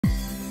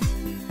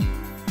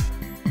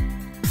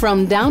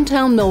From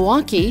downtown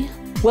Milwaukee,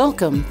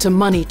 welcome to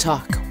Money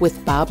Talk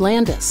with Bob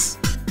Landaas.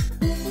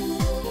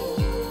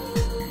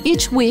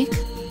 Each week,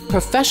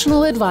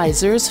 professional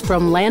advisors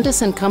from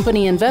Landaas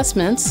Company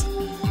Investments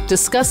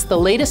discuss the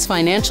latest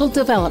financial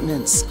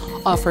developments,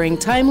 offering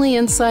timely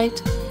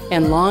insight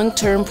and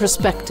long-term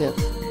perspective.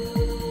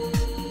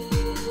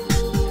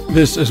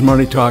 This is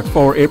Money Talk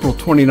for April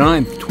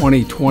 29th,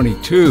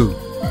 2022.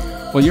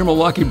 Well, your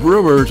Milwaukee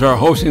Brewers are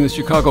hosting the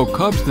Chicago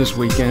Cubs this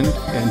weekend,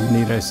 and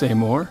need I say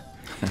more?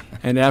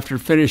 And after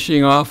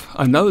finishing off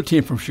another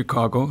team from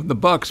Chicago, the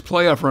Bucks'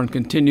 playoff run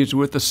continues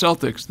with the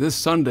Celtics this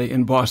Sunday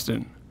in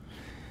Boston.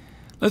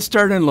 Let's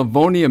start in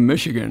Livonia,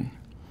 Michigan.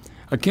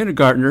 A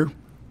kindergartner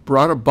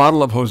brought a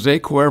bottle of Jose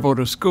Cuervo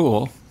to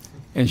school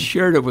and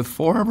shared it with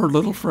 4 of her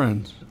little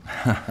friends.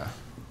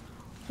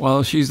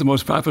 While she's the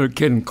most popular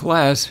kid in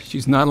class,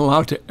 she's not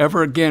allowed to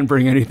ever again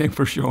bring anything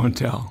for show and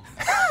tell.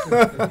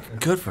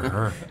 Good for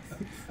her.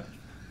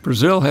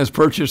 Brazil has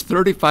purchased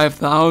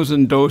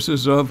 35,000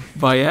 doses of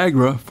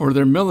Viagra for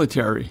their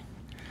military.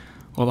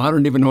 Well, I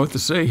don't even know what to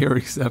say here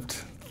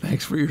except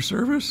thanks for your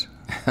service.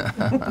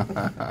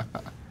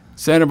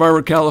 Santa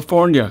Barbara,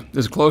 California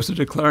is close to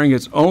declaring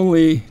its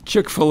only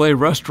Chick-fil-A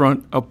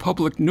restaurant a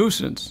public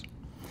nuisance.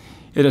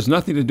 It has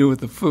nothing to do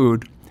with the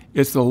food.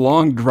 It's the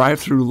long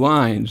drive-through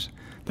lines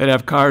that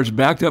have cars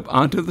backed up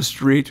onto the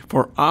street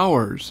for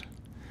hours.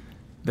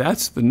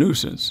 That's the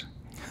nuisance.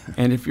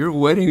 And if you're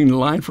waiting in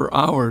line for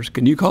hours,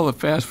 can you call it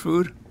fast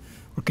food?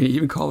 Or can you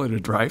even call it a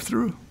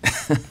drive-through?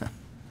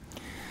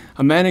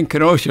 A man in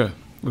Kenosha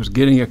was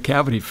getting a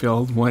cavity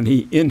filled when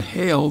he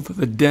inhaled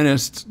the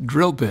dentist's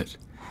drill bit.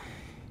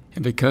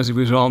 And because he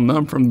was all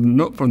numb from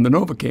the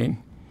Novocaine,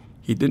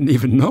 he didn't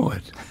even know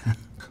it.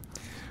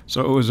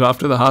 So it was off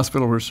to the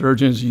hospital where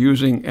surgeons,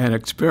 using an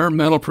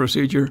experimental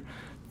procedure,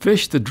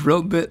 fished the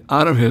drill bit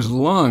out of his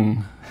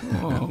lung.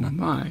 Oh,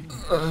 my.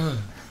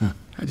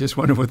 I just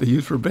wonder what they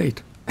used for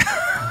bait.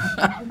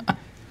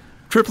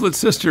 Triplet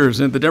sisters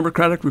in the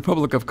Democratic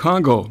Republic of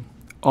Congo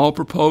all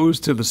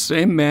proposed to the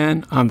same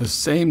man on the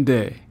same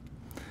day.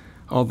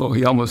 Although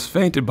he almost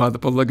fainted by the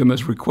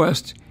polygamous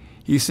request,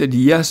 he said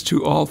yes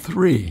to all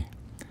 3.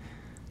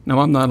 Now,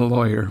 I'm not a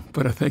lawyer,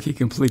 but I think he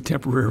can plead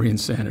temporary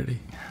insanity.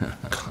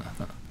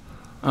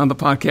 On the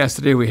podcast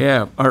today, we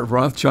have Art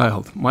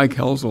Rothschild, Mike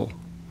Hoelzl,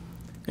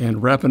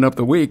 and wrapping up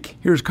the week,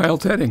 here's Kyle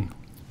Tetting.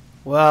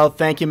 Well,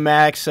 thank you,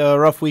 Max. A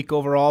rough week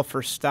overall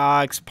for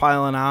stocks,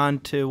 piling on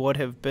to what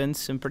have been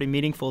some pretty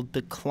meaningful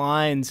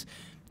declines.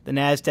 The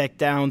NASDAQ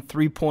down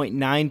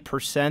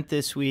 3.9%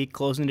 this week,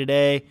 closing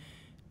today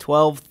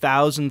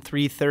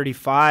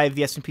 12,335.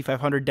 The S&P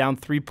 500 down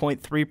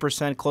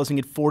 3.3%, closing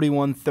at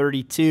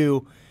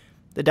 4132.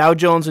 The Dow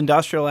Jones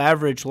Industrial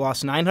Average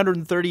lost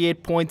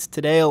 938 points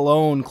today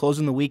alone,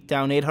 closing the week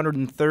down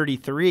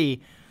 833,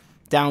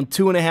 down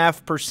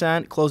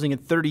 2.5%, closing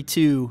at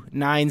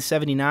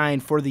 32,979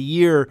 for the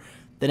year.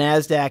 The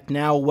NASDAQ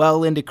now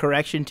well into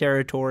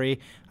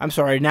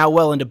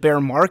bear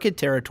market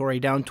territory,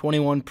 down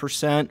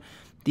 21%.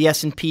 The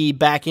S&P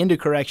back into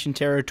correction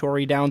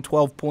territory, down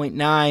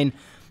 12.9%.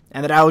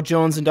 And the Dow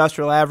Jones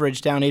Industrial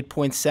Average down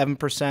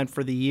 8.7%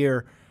 for the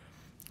year.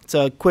 It's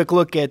a quick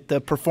look at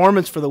the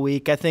performance for the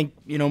week. I think,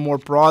 more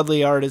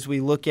broadly, Art, as we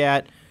look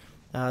at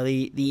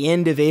the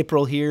end of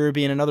April here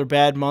being another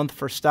bad month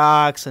for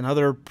stocks,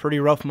 another pretty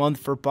rough month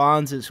for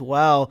bonds as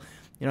well.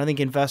 I think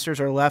investors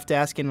are left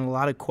asking a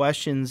lot of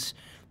questions.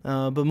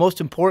 But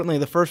most importantly,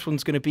 the first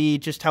one's going to be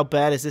just how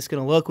bad is this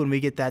going to look when we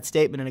get that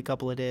statement in a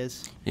couple of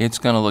days? It's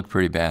going to look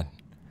pretty bad.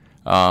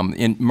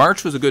 In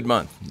March was a good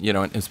month,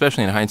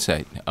 especially in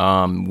hindsight.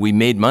 We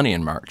made money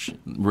in March,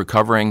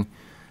 recovering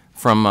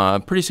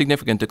from pretty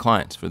significant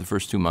declines for the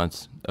first 2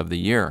 months of the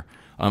year.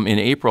 In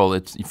April,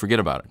 you forget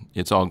about it.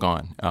 It's all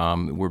gone.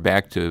 We're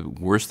back to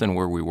worse than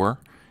where we were,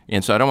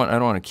 and so I don't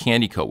want to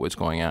candy coat what's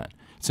going on.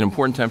 It's an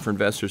important time for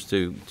investors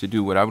to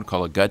do what I would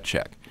call a gut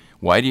check.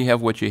 Why do you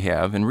have what you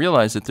have? And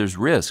realize that there's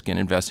risk in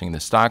investing in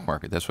the stock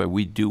market. That's why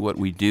we do what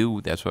we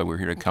do. That's why we're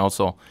here to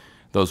counsel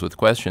those with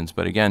questions.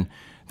 But again,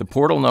 the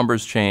portal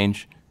numbers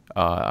change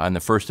on the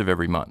first of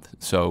every month.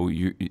 So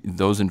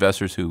those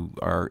investors who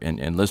are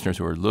and listeners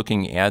who are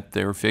looking at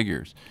their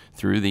figures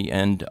through the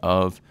end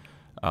of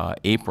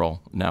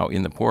April now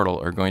in the portal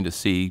are going to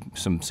see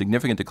some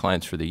significant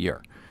declines for the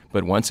year.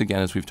 But once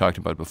again, as we've talked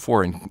about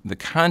before, in the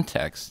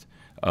context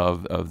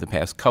of the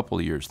past couple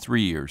of years,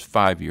 3 years,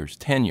 5 years,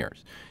 10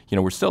 years,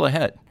 we're still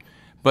ahead.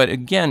 But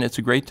again, it's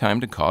a great time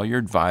to call your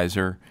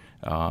advisor,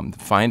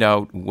 find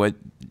out what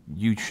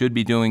you should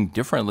be doing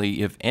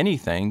differently, if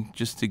anything,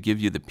 just to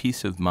give you the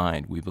peace of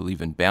mind. We believe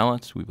in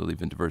balance. We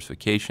believe in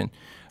diversification.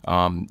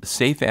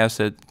 Safe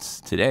assets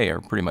today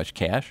are pretty much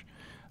cash.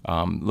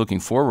 Looking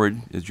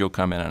forward, as you'll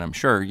comment on, I'm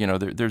sure,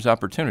 there's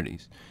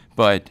opportunities.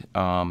 But,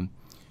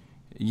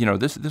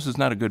 this is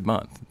not a good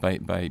month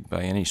by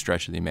any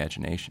stretch of the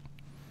imagination.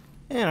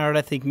 And Art,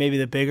 I think maybe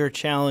the bigger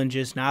challenge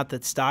is not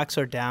that stocks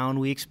are down.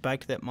 We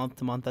expect that month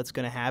to month that's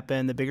going to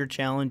happen. The bigger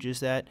challenge is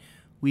that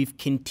we've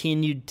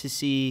continued to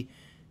see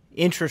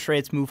interest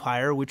rates move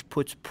higher, which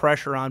puts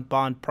pressure on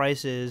bond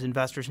prices.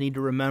 Investors need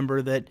to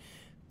remember that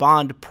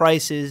bond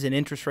prices and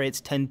interest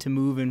rates tend to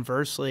move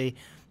inversely.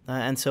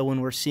 And so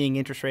when we're seeing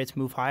interest rates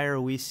move higher,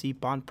 we see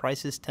bond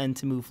prices tend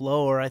to move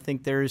lower. I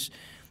think there's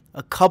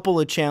a couple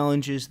of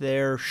challenges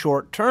there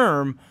short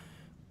term,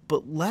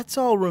 but let's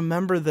all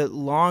remember that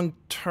long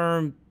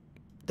term,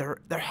 there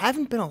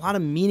haven't been a lot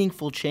of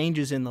meaningful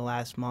changes in the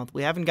last month.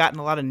 We haven't gotten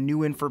a lot of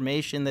new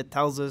information that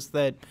tells us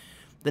that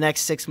the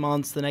next 6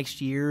 months, the next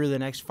year, the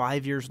next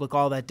 5 years look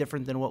all that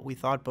different than what we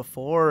thought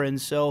before.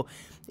 And so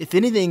if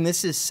anything,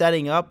 this is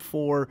setting up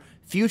for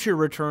future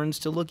returns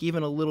to look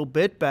even a little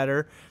bit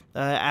better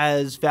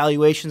as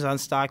valuations on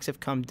stocks have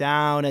come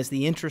down, as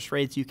the interest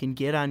rates you can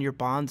get on your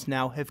bonds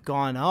now have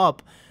gone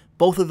up.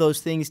 Both of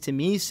those things to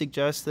me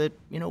suggest that,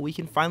 we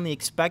can finally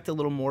expect a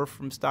little more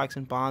from stocks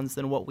and bonds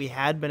than what we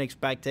had been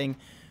expecting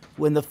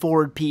when the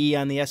forward PE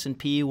on the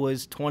S&P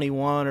was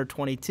 21 or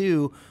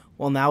 22.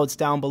 Well, now it's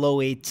down below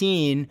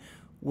 18.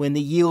 When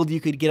the yield you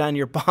could get on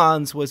your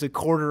bonds was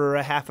 1/4 or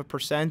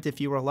 0.5%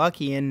 if you were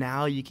lucky, and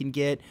now you can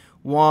get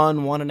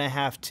 1,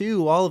 1.5,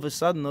 2. All of a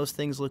sudden, those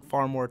things look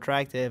far more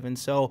attractive. And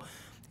so,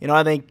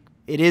 I think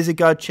it is a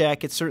gut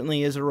check. It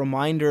certainly is a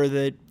reminder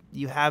that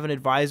you have an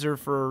advisor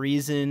for a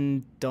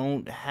reason.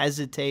 Don't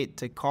hesitate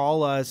to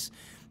call us.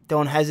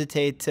 Don't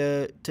hesitate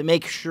to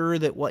make sure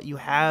that what you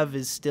have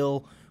is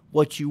still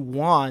what you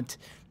want.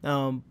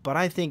 But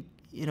I think,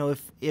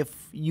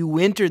 if you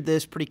entered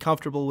this pretty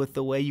comfortable with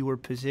the way you were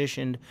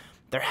positioned,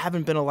 there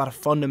haven't been a lot of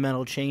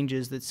fundamental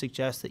changes that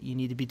suggest that you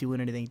need to be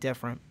doing anything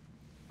different.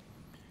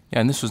 Yeah,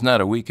 and this was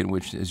not a week in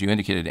which, as you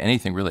indicated,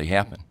 anything really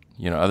happened.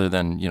 Other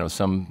than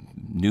some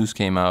news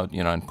came out,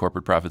 on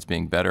corporate profits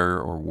being better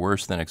or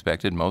worse than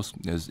expected. Most,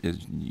 as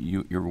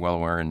you're well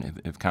aware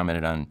and have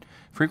commented on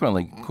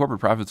frequently,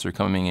 corporate profits are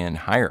coming in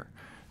higher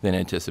than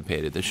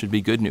anticipated. This should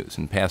be good news.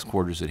 In past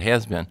quarters, it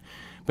has been,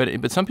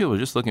 but some people are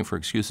just looking for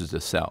excuses to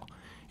sell.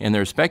 And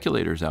there are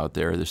speculators out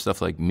there. There's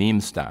stuff like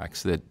meme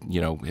stocks that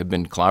have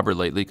been clobbered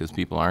lately because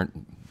people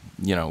aren't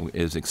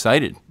as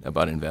excited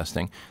about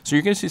investing. So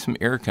you're going to see some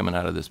air coming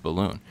out of this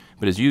balloon.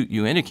 But as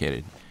you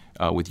indicated,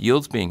 with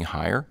yields being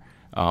higher,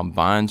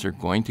 bonds are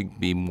going to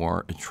be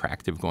more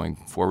attractive going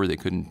forward. They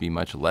couldn't be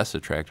much less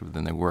attractive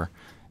than they were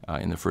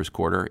in the first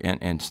quarter.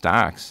 And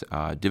stocks,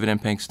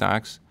 dividend-paying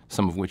stocks,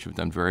 some of which have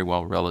done very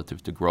well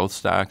relative to growth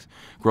stocks.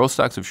 Growth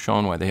stocks have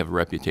shown why they have a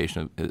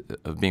reputation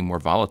of being more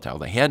volatile.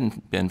 They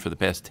hadn't been for the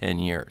past 10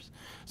 years.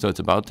 So it's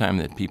about time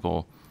that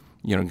people,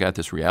 got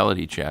this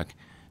reality check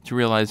to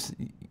realize,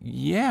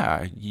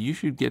 yeah, you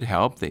should get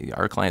help.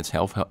 Our clients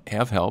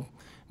have help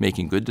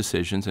making good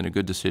decisions, and a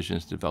good decision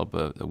is to develop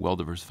a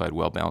well-diversified,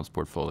 well-balanced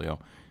portfolio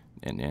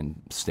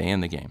and stay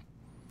in the game.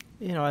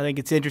 I think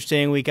it's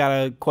interesting. We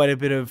got quite a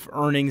bit of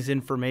earnings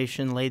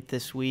information late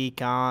this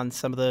week on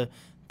some of the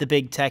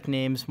big tech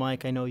names.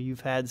 Mike, I know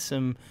you've had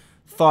some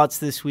thoughts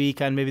this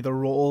week on maybe the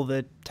role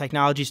that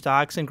technology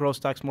stocks and growth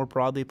stocks more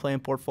broadly play in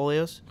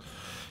portfolios.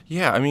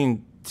 Yeah,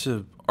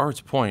 to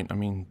Art's point,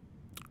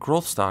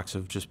 growth stocks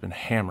have just been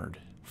hammered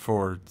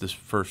for this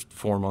first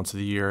 4 months of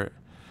the year,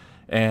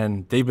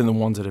 and they've been the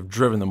ones that have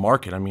driven the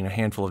market. A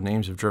handful of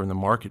names have driven the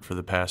market for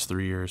the past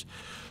 3 years.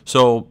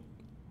 So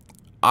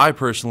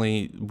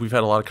we've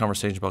had a lot of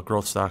conversations about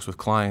growth stocks with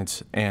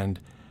clients,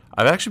 and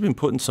I've actually been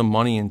putting some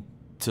money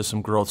into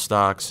some growth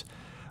stocks,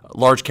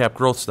 large cap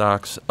growth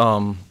stocks,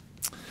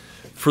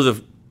 for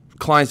the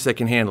clients that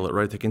can handle it,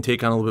 right? That can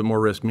take on a little bit more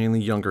risk, mainly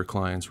younger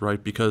clients,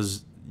 right?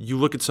 Because you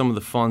look at some of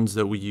the funds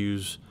that we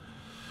use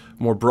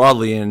more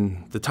broadly,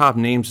 and the top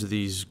names of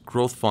these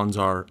growth funds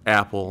are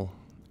Apple,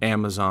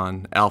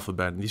 Amazon,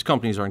 Alphabet. These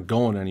companies aren't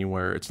going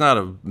anywhere. It's not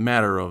a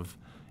matter of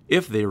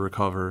if they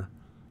recover,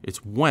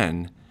 it's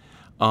when.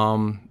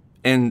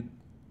 And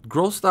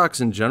growth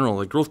stocks in general,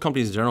 like growth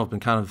companies in general, have been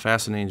kind of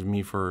fascinating to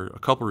me for a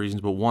couple of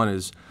reasons. But one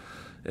is,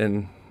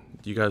 and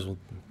you guys will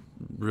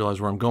realize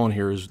where I'm going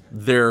here, is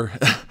they're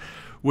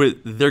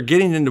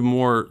getting into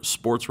more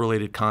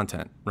sports-related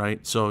content,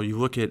 right? So you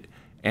look at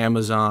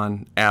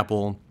Amazon,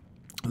 Apple,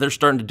 they're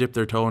starting to dip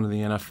their toe into the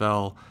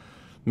NFL,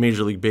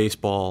 Major League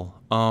Baseball,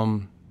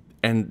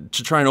 and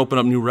to try and open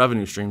up new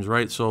revenue streams,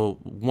 right? So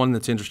one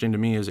that's interesting to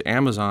me is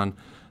Amazon.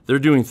 They're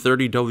doing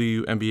 30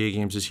 WNBA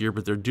games this year,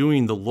 but they're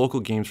doing the local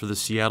games for the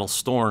Seattle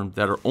Storm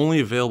that are only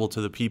available to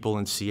the people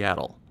in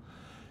Seattle.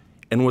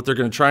 And what they're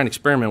going to try and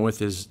experiment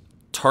with is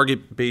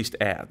target-based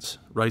ads,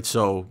 right?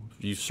 So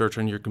you search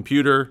on your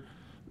computer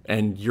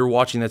and you're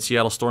watching that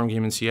Seattle Storm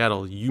game in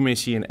Seattle, you may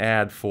see an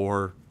ad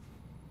for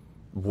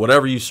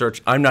whatever you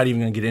search. I'm not even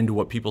going to get into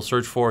what people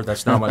search for.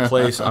 That's not my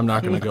place. I'm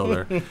not going to go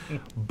there.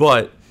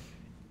 But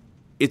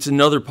it's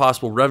another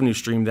possible revenue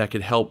stream that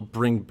could help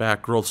bring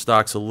back growth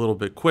stocks a little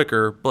bit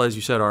quicker. But as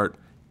you said, Art,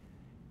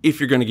 if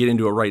you're going to get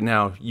into it right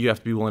now, you have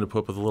to be willing to put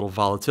up with a little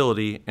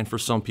volatility, and for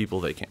some people,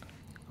 they can.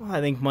 Well, I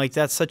think, Mike,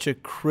 that's such a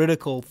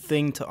critical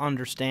thing to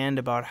understand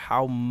about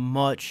how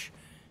much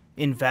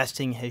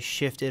investing has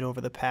shifted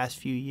over the past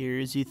few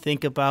years. You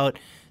think about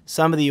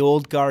some of the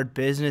old guard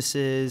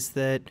businesses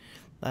that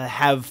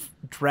have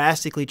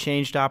drastically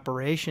changed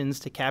operations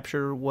to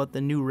capture what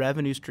the new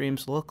revenue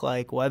streams look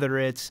like, whether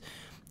it's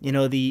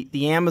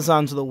the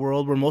Amazons of the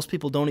world, where most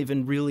people don't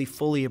even really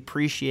fully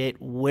appreciate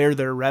where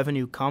their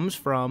revenue comes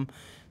from,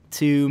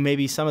 to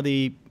maybe some of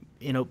the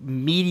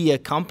media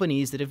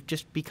companies that have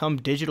just become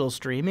digital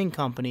streaming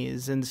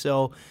companies. And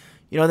so,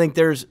 I think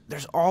there's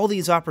all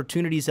these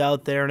opportunities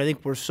out there, and I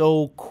think we're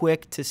so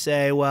quick to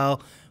say,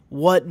 well,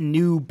 what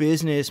new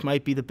business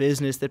might be the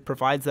business that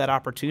provides that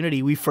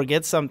opportunity? We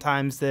forget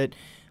sometimes that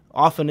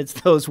often it's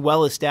those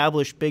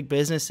well-established big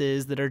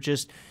businesses that are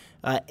just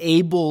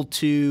able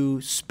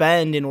to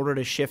spend in order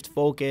to shift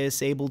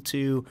focus, able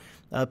to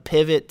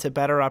pivot to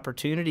better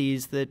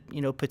opportunities that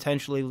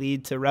potentially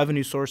lead to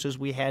revenue sources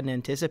we hadn't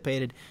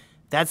anticipated.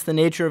 That's the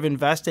nature of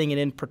investing, and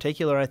in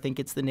particular, I think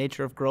it's the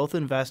nature of growth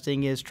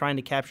investing, is trying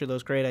to capture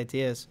those great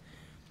ideas.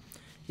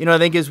 I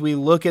think as we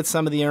look at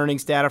some of the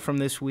earnings data from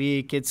this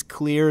week, it's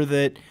clear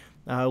that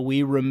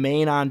we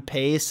remain on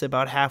pace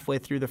about halfway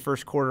through the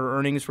first quarter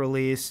earnings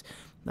release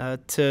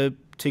to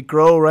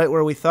grow right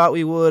where we thought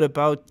we would,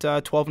 about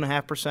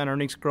 12.5%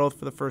 earnings growth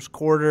for the first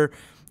quarter,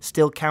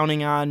 still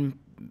counting on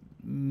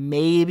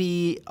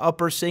maybe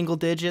upper single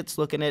digits,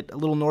 looking at a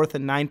little north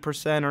of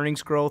 9%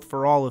 earnings growth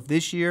for all of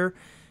this year,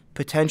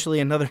 potentially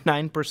another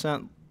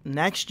 9%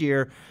 next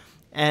year.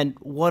 And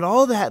what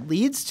all that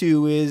leads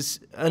to is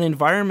an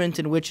environment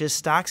in which, as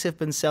stocks have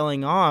been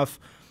selling off,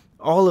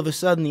 all of a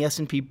sudden the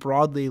S&P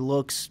broadly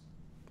looks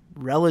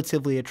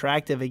relatively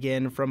attractive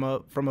again from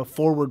a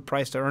forward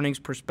price to earnings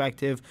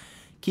perspective.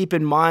 Keep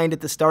in mind,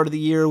 at the start of the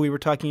year, we were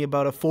talking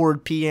about a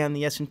forward PE on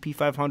the S&P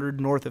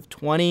 500 north of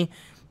 20.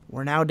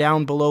 We're now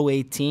down below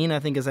 18, I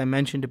think, as I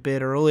mentioned a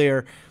bit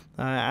earlier.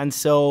 And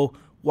so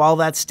while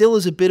that still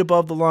is a bit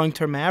above the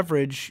long-term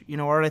average,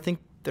 Art, I think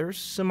there's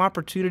some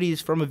opportunities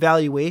from a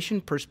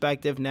valuation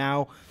perspective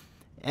now.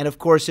 And, of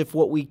course, if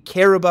what we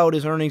care about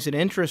is earnings and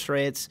interest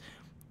rates,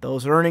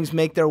 those earnings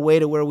make their way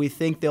to where we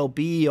think they'll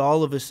be,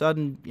 all of a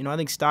sudden, I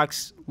think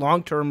stocks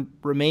long-term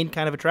remain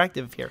kind of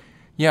attractive here.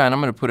 Yeah, and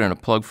I'm going to put in a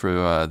plug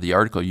for the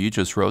article you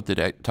just wrote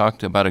that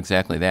talked about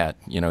exactly that.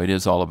 It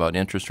is all about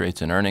interest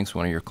rates and earnings.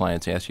 One of your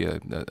clients asked you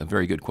a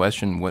very good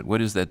question.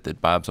 What is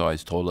that Bob's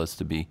always told us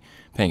to be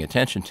paying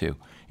attention to?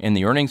 And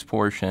the earnings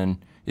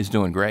portion is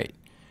doing great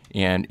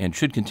and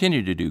should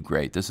continue to do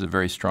great. This is a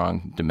very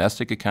strong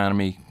domestic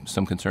economy,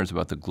 some concerns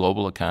about the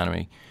global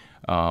economy.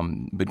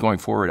 But going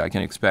forward, you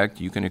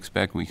can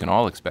expect, we can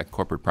all expect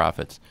corporate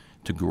profits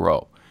to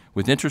grow.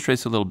 With interest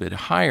rates a little bit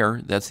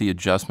higher, that's the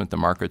adjustment the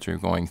markets are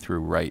going through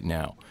right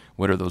now.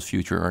 What are those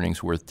future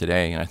earnings worth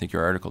today? And I think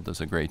your article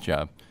does a great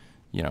job,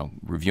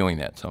 reviewing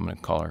that. So I'm going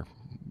to call our,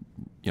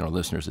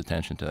 listeners'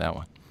 attention to that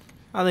one.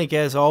 I think,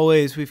 as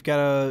always, we've got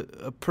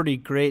a pretty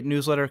great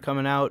newsletter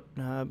coming out.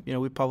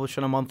 We publish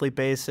on a monthly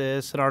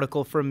basis, an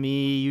article from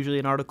me, usually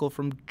an article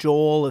from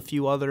Joel, a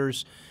few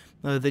others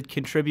that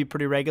contribute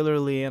pretty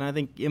regularly. And I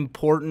think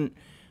important,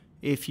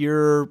 if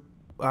you're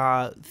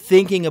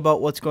thinking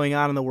about what's going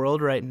on in the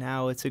world right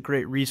now, it's a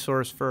great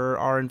resource for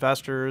our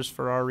investors,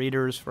 for our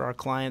readers, for our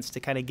clients to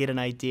kind of get an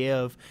idea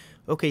of,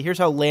 okay, here's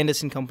how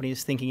Landaas Company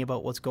is thinking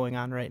about what's going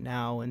on right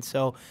now. And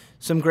so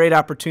some great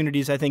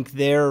opportunities, I think,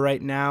 there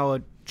right now.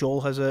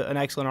 Joel has an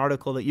excellent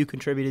article that you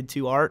contributed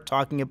to, Art,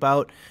 talking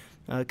about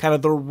kind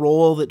of the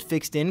role that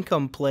fixed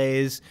income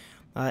plays,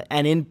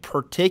 and in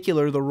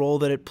particular the role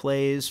that it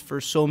plays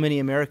for so many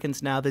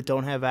Americans now that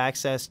don't have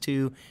access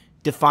to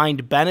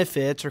defined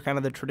benefits or kind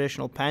of the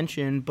traditional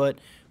pension, but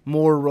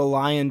more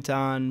reliant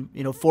on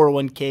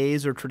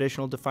 401ks or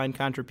traditional defined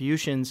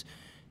contributions.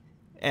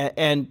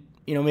 And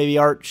maybe,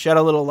 Art, shed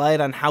a little light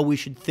on how we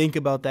should think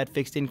about that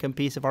fixed income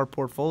piece of our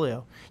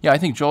portfolio. Yeah, I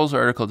think Joel's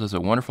article does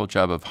a wonderful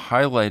job of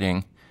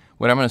highlighting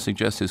what I'm going to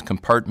suggest is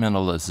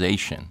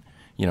compartmentalization.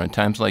 In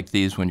times like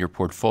these, when your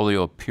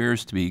portfolio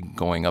appears to be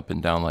going up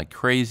and down like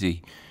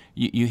crazy,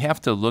 you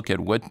have to look at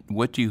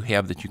what do you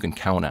have that you can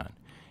count on.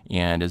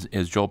 And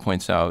as Joel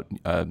points out,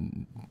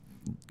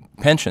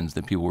 pensions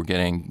that people were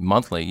getting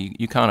monthly,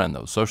 you count on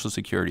those. Social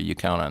Security, you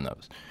count on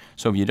those.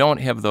 So if you don't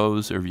have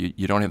those, or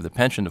you don't have the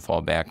pension to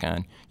fall back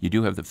on, you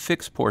do have the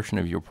fixed portion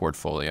of your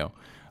portfolio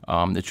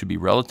that should be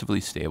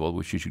relatively stable,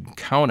 which you should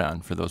count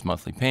on for those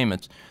monthly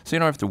payments, so you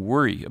don't have to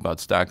worry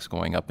about stocks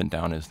going up and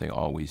down as they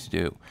always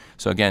do.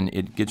 So again,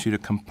 it gets you to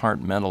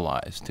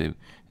compartmentalize, to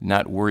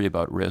not worry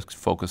about risks,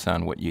 focus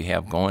on what you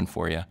have going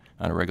for you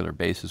on a regular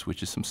basis,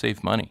 which is some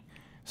safe money.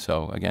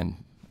 So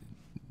again,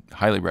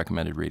 highly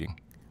recommended reading.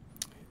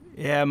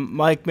 Yeah,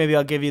 Mike, maybe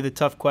I'll give you the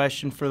tough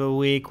question for the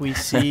week. We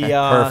see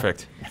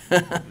Perfect.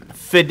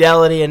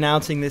 Fidelity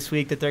announcing this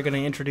week that they're going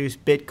to introduce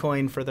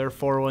Bitcoin for their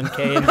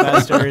 401k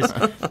investors.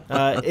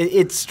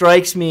 It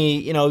strikes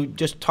me,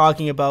 just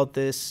talking about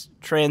this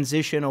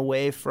transition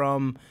away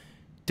from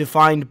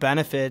defined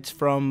benefits,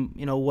 from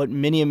what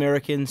many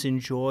Americans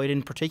enjoyed,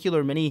 in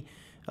particular many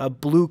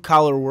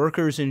blue-collar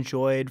workers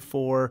enjoyed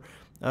for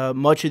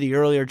much of the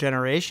earlier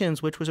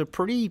generations, which was a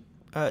pretty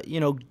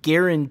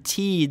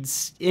guaranteed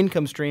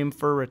income stream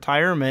for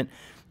retirement.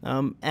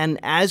 And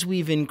as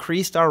we've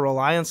increased our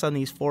reliance on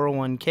these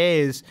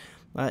 401ks,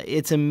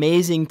 It's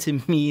amazing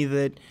to me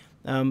that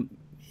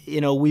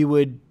we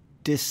would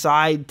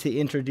decide to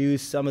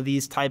introduce some of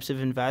these types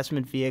of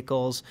investment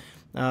vehicles.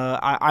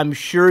 I'm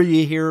sure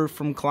you hear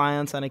from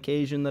clients on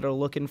occasion that are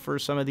looking for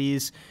some of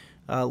these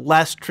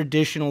less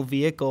traditional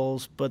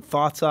vehicles, but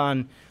thoughts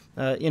on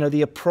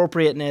the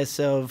appropriateness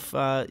of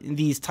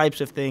these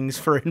types of things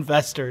for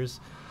investors.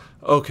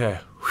 Okay.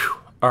 Whew.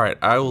 All right.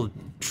 I will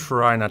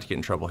try not to get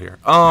in trouble here.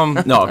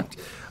 No.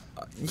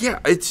 Yeah,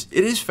 it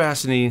is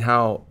fascinating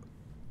how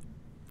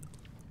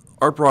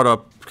Art brought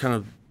up kind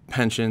of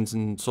pensions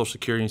and Social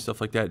Security and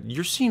stuff like that.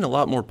 You're seeing a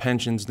lot more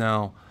pensions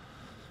now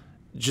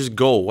just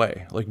go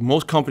away. Like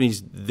most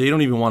companies, they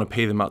don't even want to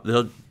pay them out.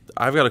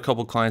 I've got a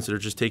couple clients that are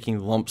just taking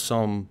lump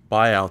sum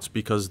buyouts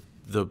because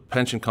the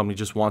pension company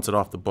just wants it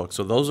off the book.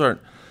 So those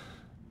aren't,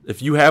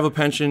 if you have a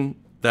pension,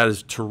 that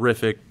is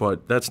terrific,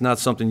 but that's not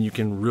something you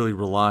can really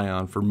rely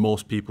on for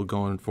most people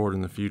going forward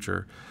in the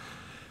future.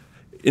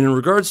 In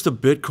regards to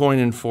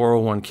Bitcoin and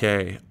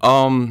 401k,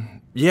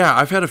 yeah,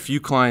 I've had a few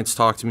clients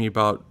talk to me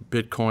about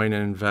Bitcoin and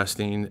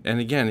investing. And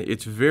again,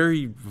 it's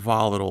very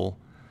volatile,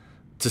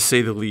 to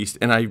say the least.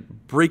 And I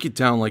break it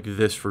down like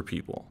this for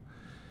people.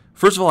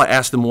 First of all, I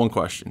ask them one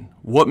question.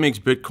 What makes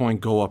Bitcoin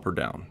go up or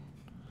down?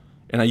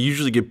 And I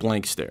usually get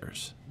blank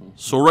stares.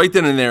 So right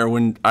then and there,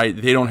 when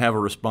they don't have a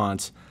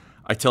response,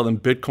 I tell them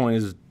Bitcoin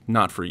is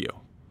not for you.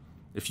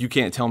 If you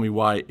can't tell me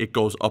why it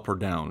goes up or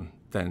down,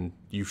 then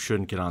you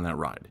shouldn't get on that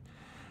ride.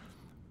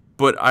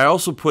 But I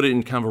also put it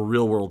in kind of a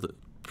real world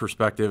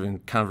perspective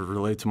and kind of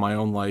relate to my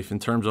own life in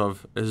terms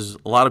of, as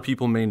a lot of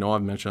people may know,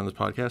 I've mentioned on this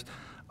podcast,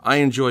 I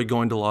enjoy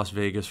going to Las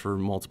Vegas for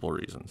multiple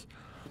reasons.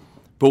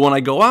 But when I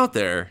go out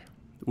there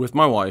with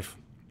my wife,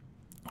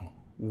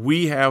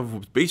 we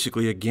have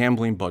basically a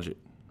gambling budget,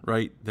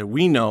 right? That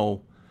we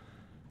know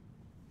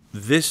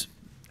this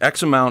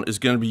X amount is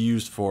going to be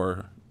used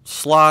for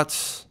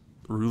slots,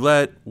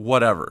 roulette,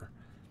 whatever.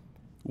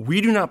 We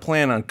do not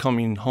plan on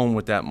coming home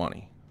with that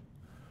money.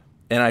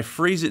 And I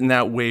phrase it in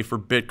that way for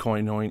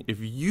Bitcoin, knowing if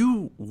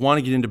you want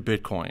to get into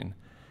Bitcoin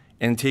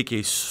and take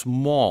a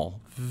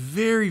small,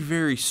 very,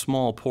 very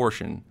small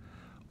portion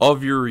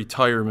of your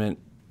retirement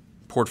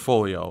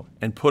portfolio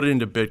and put it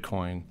into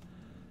Bitcoin,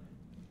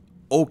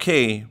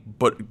 okay,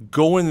 but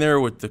go in there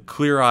with the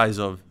clear eyes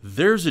of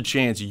there's a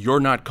chance you're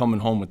not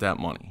coming home with that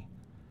money.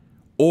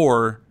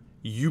 Or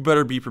you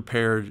better be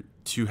prepared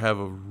to have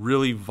a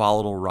really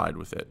volatile ride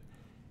with it.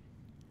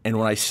 And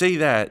when I say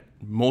that,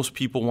 most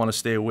people want to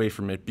stay away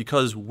from it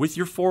because with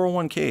your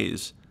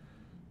 401ks,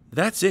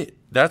 that's it.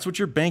 That's what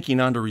you're banking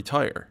on to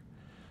retire.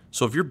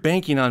 So if you're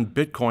banking on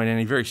Bitcoin and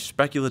a very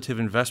speculative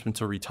investment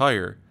to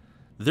retire,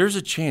 there's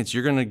a chance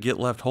you're going to get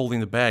left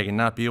holding the bag and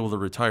not be able to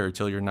retire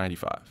until you're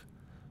 95.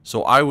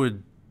 So I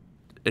would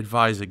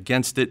advise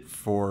against it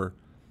for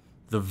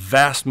the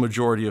vast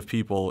majority of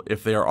people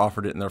if they are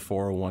offered it in their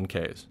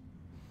 401ks.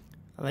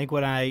 I think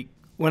when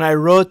I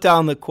wrote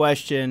down the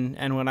question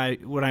and when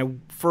I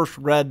first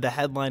read the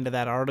headline to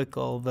that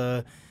article,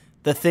 the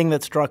thing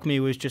that struck me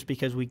was just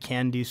because we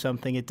can do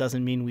something, it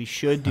doesn't mean we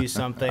should do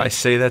something. I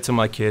say that to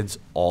my kids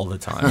all the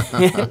time.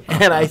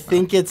 And I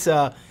think it's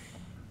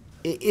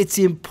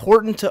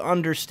important to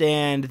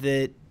understand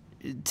that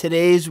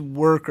today's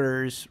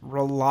workers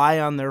rely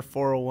on their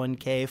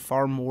 401k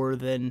far more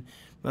than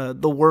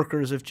the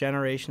workers of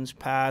generations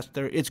past.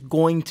 It's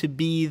going to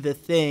be the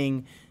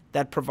thing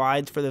that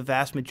provides for the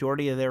vast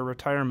majority of their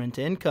retirement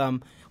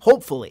income,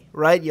 hopefully,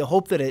 right? You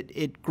hope that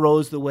it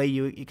grows the way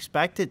you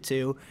expect it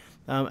to,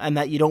 and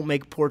that you don't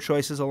make poor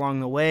choices along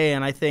the way.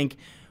 And I think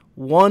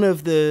one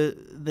of the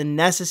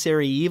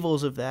necessary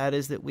evils of that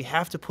is that we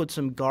have to put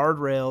some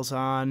guardrails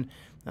on,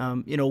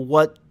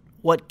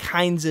 what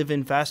kinds of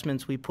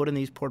investments we put in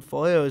these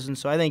portfolios. And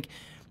so I think,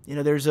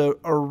 there's a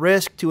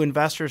risk to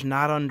investors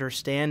not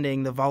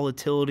understanding the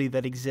volatility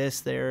that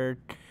exists there.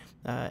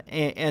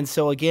 And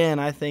so again,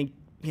 I think,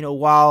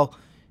 while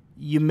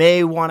you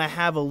may want to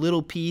have a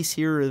little piece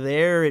here or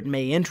there, it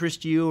may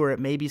interest you, or it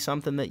may be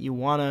something that you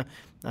want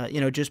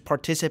to, just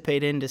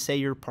participate in to say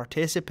you're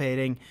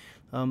participating.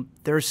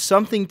 There's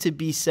something to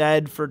be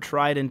said for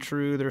tried and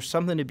true. There's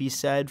something to be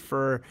said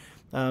for,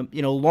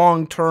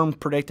 long-term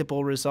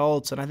predictable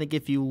results. And I think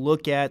if you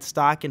look at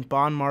stock and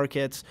bond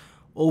markets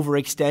over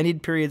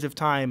extended periods of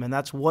time, and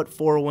that's what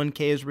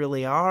 401ks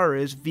really are,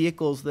 is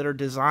vehicles that are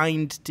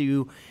designed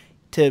to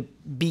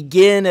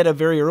begin at a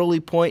very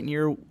early point in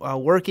your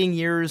working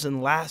years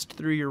and last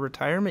through your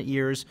retirement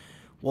years.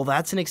 Well,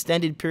 that's an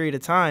extended period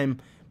of time.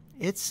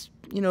 It's,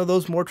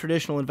 those more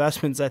traditional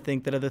investments, I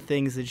think, that are the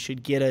things that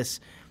should get us,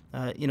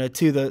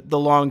 to the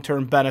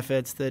long-term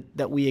benefits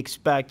that we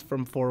expect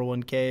from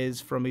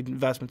 401ks, from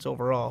investments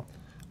overall.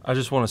 I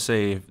just want to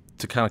say,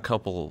 to kind of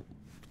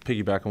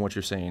piggyback on what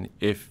you're saying,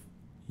 if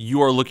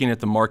you are looking at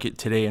the market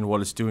today and what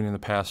it's doing in the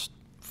past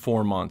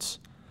 4 months,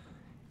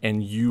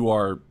 and you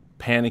are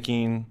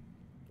panicking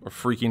or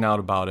freaking out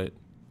about it,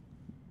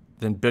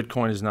 then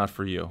Bitcoin is not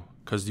for you,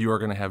 because you are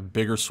going to have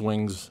bigger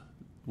swings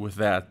with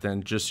that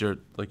than just your,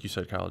 like you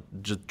said, Kyle,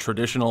 just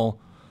traditional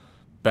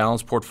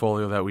balanced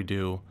portfolio that we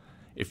do.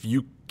 if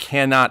you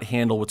cannot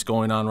handle what's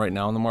going on right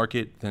now in the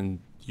market, then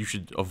you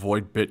should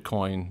avoid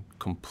Bitcoin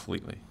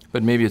completely.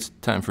 But maybe it's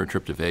time for a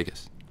trip to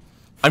Vegas.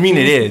 I mean,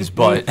 it is,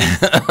 but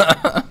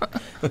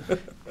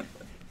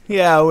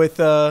yeah, with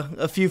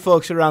a few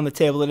folks around the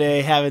table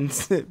today having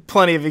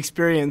plenty of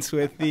experience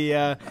with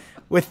the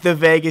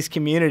Vegas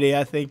community,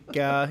 I think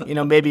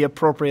maybe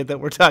appropriate that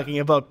we're talking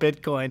about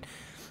Bitcoin.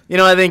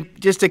 I think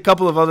just a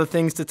couple of other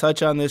things to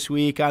touch on this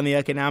week on the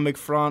economic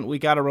front. We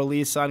got a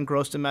release on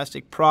gross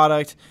domestic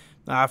product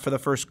for the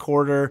first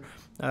quarter.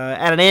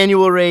 At an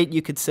annual rate,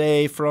 you could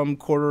say from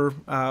quarter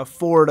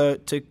 4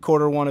 to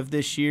quarter 1 of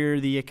this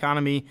year, the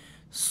economy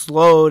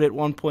slowed at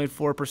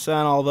 1.4%,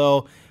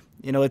 although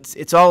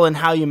it's all in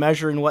how you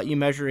measure and what you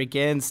measure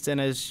against.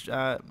 And as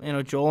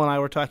Joel and I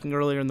were talking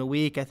earlier in the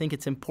week, I think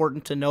it's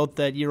important to note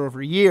that year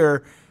over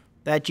year,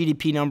 that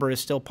GDP number is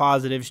still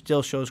positive,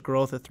 still shows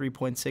growth at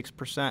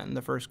 3.6% in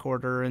the first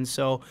quarter. And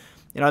so,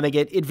 I think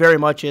it very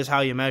much is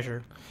how you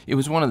measure. It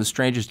was one of the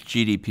strangest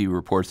GDP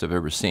reports I've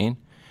ever seen,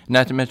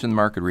 not to mention the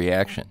market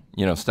reaction.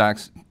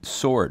 Stocks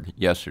soared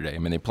yesterday. I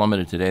mean, they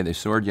plummeted today. They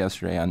soared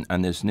yesterday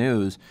on this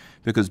news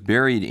because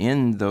buried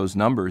in those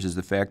numbers is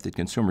the fact that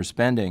consumer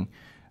spending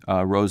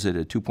rose at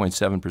a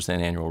 2.7%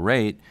 annual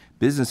rate.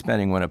 Business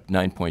spending went up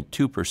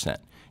 9.2%. And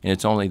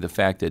it's only the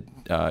fact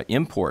that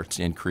imports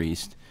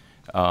increased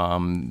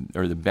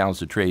or the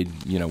balance of trade,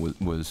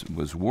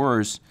 was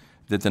worse,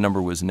 that the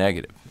number was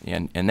negative.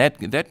 And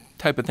that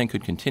type of thing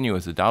could continue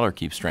as the dollar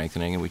keeps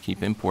strengthening and we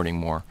keep importing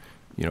more,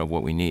 of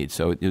what we need.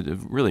 So it was a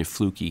really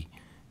fluky,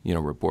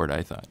 report,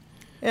 I thought.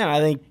 Yeah, and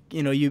I think,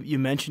 you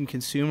mentioned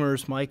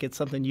consumers, Mike. It's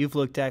something you've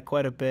looked at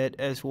quite a bit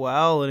as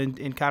well and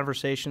in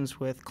conversations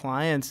with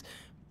clients.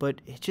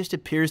 But it just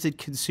appears that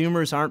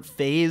consumers aren't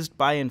fazed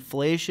by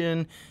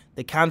inflation.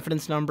 The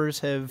confidence numbers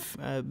have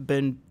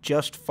been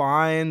just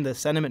fine. The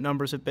sentiment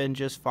numbers have been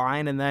just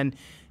fine. And then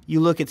you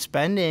look at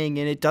spending,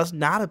 and it does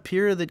not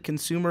appear that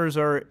consumers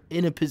are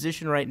in a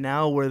position right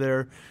now where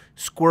they're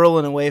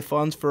squirreling away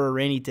funds for a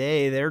rainy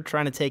day. They're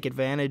trying to take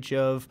advantage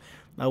of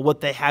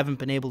what they haven't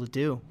been able to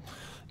do.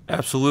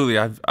 Absolutely.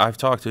 I've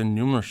talked to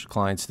numerous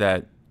clients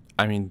that,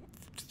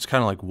 it's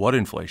kind of like what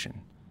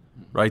inflation,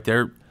 right?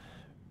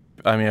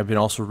 I've been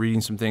also reading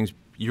some things.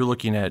 You're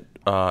looking at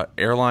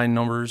airline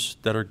numbers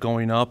that are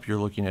going up. You're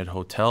looking at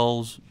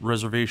hotels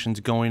reservations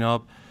going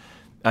up.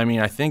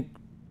 I think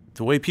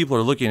the way people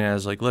are looking at it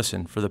is like,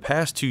 listen, for the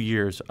past 2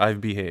 years, I've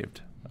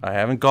behaved. I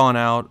haven't gone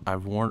out.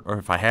 I've worn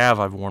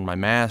my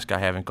mask. I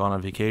haven't gone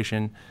on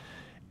vacation.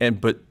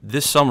 But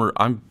this summer,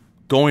 I'm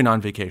going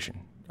on vacation.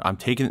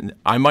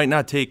 I might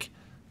not take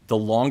the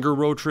longer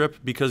road trip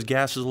because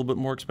gas is a little bit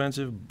more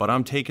expensive, but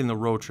I'm taking the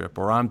road trip,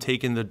 or I'm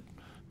taking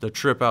the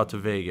trip out to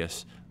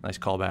Vegas. Nice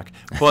callback.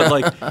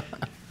 But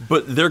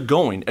but they're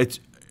going.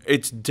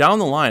 It's down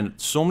the line.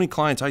 So many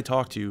clients I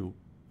talk to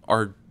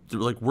they're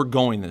like, we're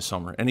going this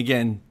summer. And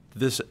again,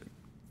 this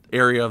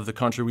area of the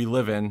country we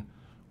live in,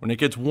 when it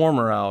gets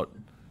warmer out,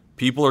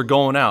 people are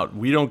going out.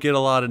 We don't get a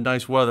lot of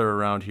nice weather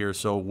around here.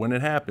 So when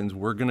it happens,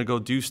 we're going to go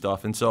do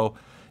stuff. And so,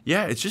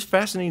 yeah, it's just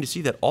fascinating to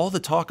see that all the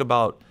talk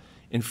about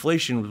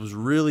inflation was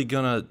really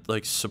going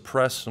to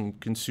suppress some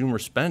consumer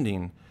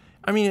spending.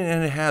 And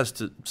it has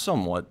to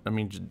somewhat.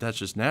 That's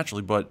just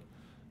naturally. But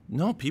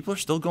no, people are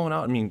still going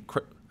out.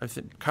 I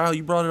think, Kyle,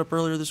 you brought it up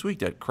earlier this week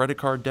that credit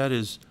card debt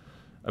is,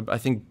 I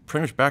think,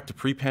 pretty much back to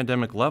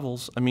pre-pandemic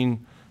levels.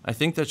 I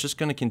think that's just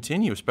going to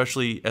continue,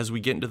 especially as we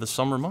get into the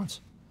summer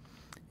months.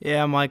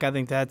 Yeah, Mike, I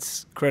think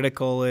that's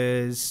critical.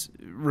 Is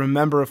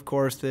remember, of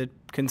course, that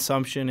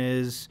consumption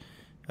is,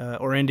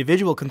 or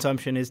individual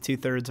consumption is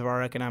 2/3 of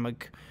our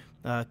economic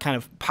kind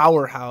of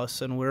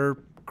powerhouse, and we're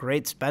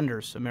great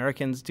spenders.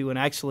 Americans do an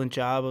excellent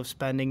job of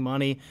spending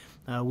money.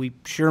 We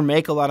sure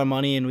make a lot of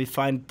money, and we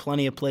find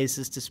plenty of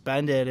places to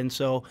spend it. And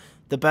so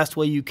the best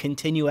way you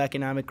continue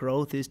economic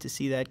growth is to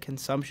see that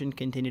consumption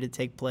continue to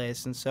take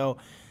place. And so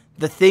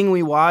the thing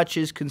we watch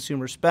is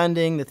consumer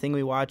spending. The thing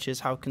we watch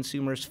is how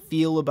consumers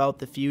feel about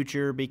the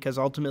future, because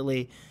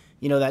ultimately,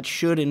 that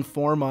should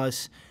inform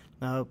us.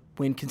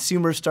 When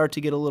consumers start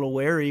to get a little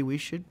wary, we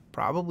should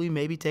probably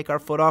maybe take our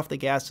foot off the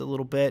gas a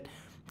little bit,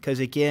 because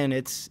again,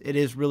 it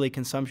is really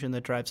consumption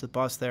that drives the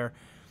bus there.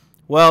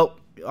 Well,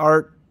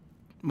 Art,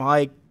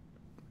 Mike,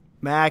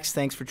 Max,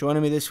 thanks for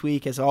joining me this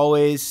week. As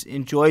always,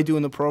 enjoy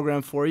doing the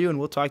program for you, and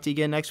we'll talk to you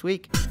again next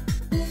week.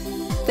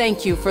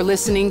 Thank you for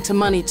listening to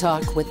Money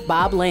Talk with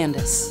Bob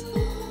Landaas.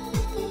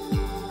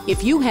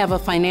 If you have a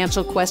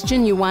financial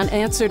question you want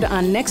answered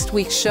on next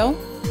week's show,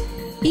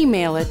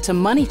 email it to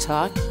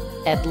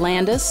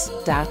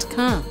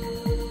moneytalk@landaas.com.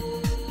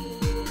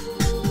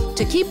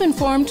 To keep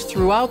informed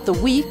throughout the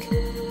week,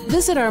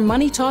 visit our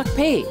Money Talk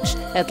page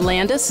at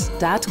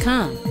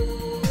landaas.com.